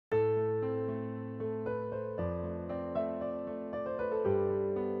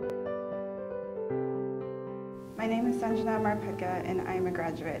My name is Sanjana Marpadga, and I am a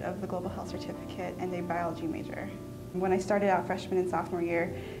graduate of the Global Health Certificate and a biology major. When I started out freshman and sophomore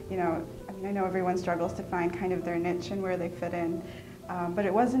year, I know everyone struggles to find kind of their niche and where they fit in, but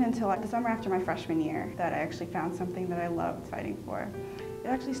it wasn't until the summer after my freshman year that I actually found something that I loved fighting for. It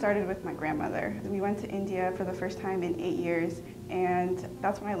actually started with my grandmother. We went to India for the first time in 8 years, and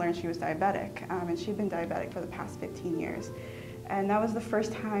that's when I learned she was diabetic, and she'd been diabetic for the past 15 years. And that was the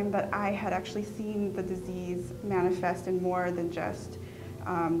first time that I had actually seen the disease manifest in more than just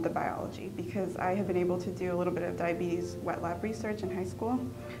the biology, because I had been able to do a little bit of diabetes wet lab research in high school,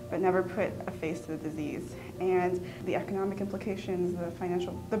 but never put a face to the disease. And the economic implications,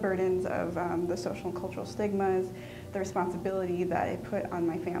 the burdens of the social and cultural stigmas, the responsibility that it put on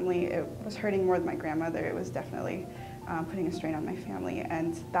my family, it was hurting more than my grandmother. It was definitely putting a strain on my family,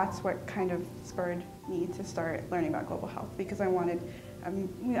 and that's what kind of spurred me to start learning about global health, because I wanted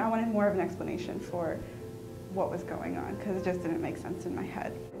more of an explanation for what was going on, because it just didn't make sense in my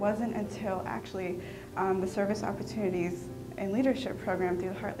head. It wasn't until actually the service opportunities and leadership program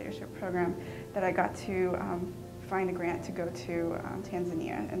through the Heart Leadership Program that I got to find a grant to go to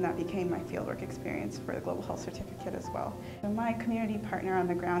Tanzania, and that became my fieldwork experience for the Global Health Certificate as well. So my community partner on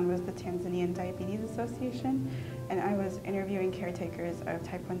the ground was the Tanzanian Diabetes Association, and I was interviewing caretakers of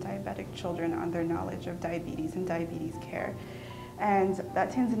type 1 diabetic children on their knowledge of diabetes and diabetes care. And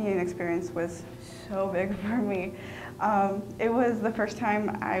that Tanzanian experience was so big for me. It was the first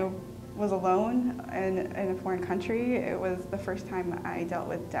time I was alone in a foreign country. It was the first time I dealt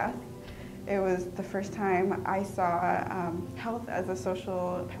with death. It was the first time I saw health as a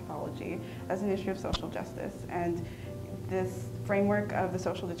social pathology, as an issue of social justice. And this framework of the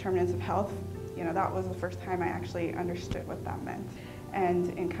social determinants of health, that was the first time I actually understood what that meant.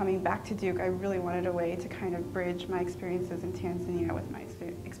 And in coming back to Duke, I really wanted a way to kind of bridge my experiences in Tanzania with my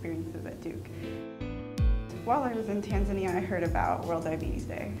experiences at Duke. While I was in Tanzania, I heard about World Diabetes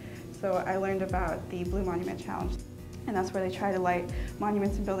Day. So I learned about the Blue Monument Challenge. And that's where they try to light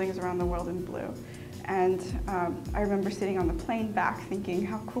monuments and buildings around the world in blue. And I remember sitting on the plane back thinking,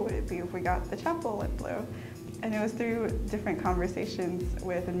 how cool would it be if we got the chapel lit blue? And it was through different conversations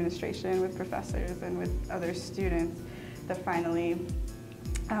with administration, with professors, and with other students that finally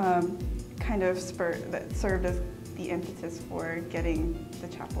kind of served as the impetus for getting the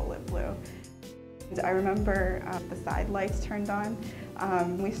chapel lit blue. I remember the side lights turned on.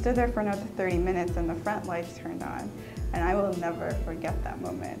 We stood there for another 30 minutes and the front lights turned on. And I will never forget that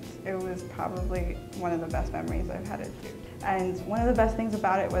moment. It was probably one of the best memories I've had at Duke. And one of the best things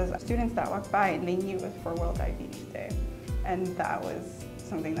about it was students that walked by and they knew it was for World Diabetes Day. And that was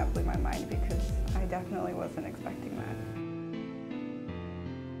something that blew my mind, because I definitely wasn't expecting that.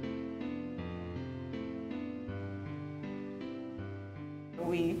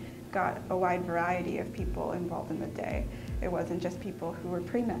 We got a wide variety of people involved in the day. It wasn't just people who were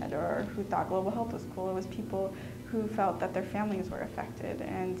pre-med or who thought global health was cool. It was people who felt that their families were affected,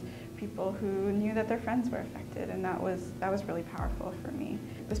 and people who knew that their friends were affected, and that was really powerful for me.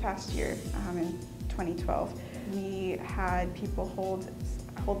 This past year, in 2012, we had people hold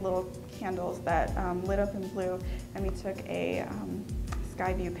little candles that lit up in blue, and we took a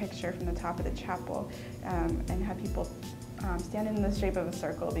sky view picture from the top of the chapel and had people stand in the shape of a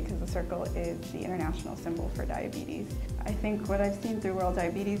circle, because the circle is the international symbol for diabetes. I think what I've seen through World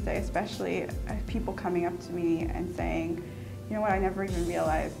Diabetes Day, especially people coming up to me and saying, you know what, I never even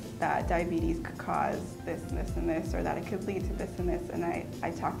realized that diabetes could cause this and this and this, or that it could lead to this and this. And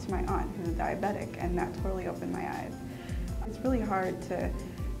I talked to my aunt who's a diabetic, and that totally opened my eyes. It's really hard to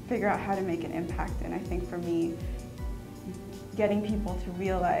figure out how to make an impact, and I think for me, getting people to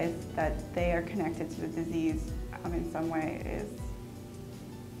realize that they are connected to the disease in some way is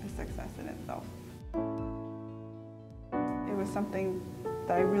a success in itself. It was something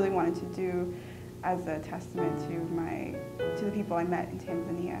that I really wanted to do as a testament to the people I met in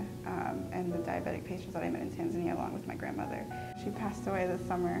Tanzania and the diabetic patients that I met in Tanzania, along with my grandmother. She passed away this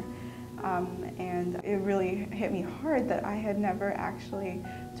summer, and it really hit me hard that I had never actually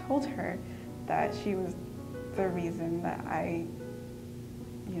told her that she was the reason that I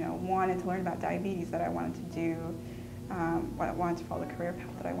wanted to learn about diabetes, that I wanted to do, I wanted to follow the career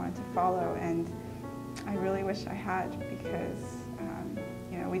path that I wanted to follow. And I really wish I had, because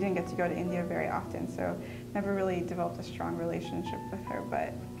we didn't get to go to India very often, so never really developed a strong relationship with her,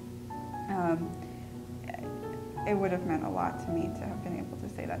 but it would have meant a lot to me to have been able to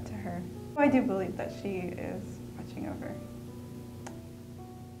say that to her. I do believe that she is watching over.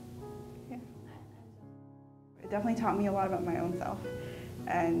 Yeah. It definitely taught me a lot about my own self.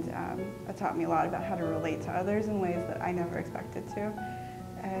 And it taught me a lot about how to relate to others in ways that I never expected to.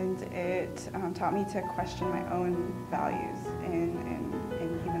 and it taught me to question my own values in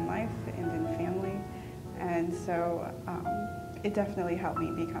human life and in family, and so it definitely helped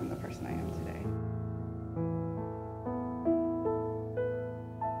me become the person I am today.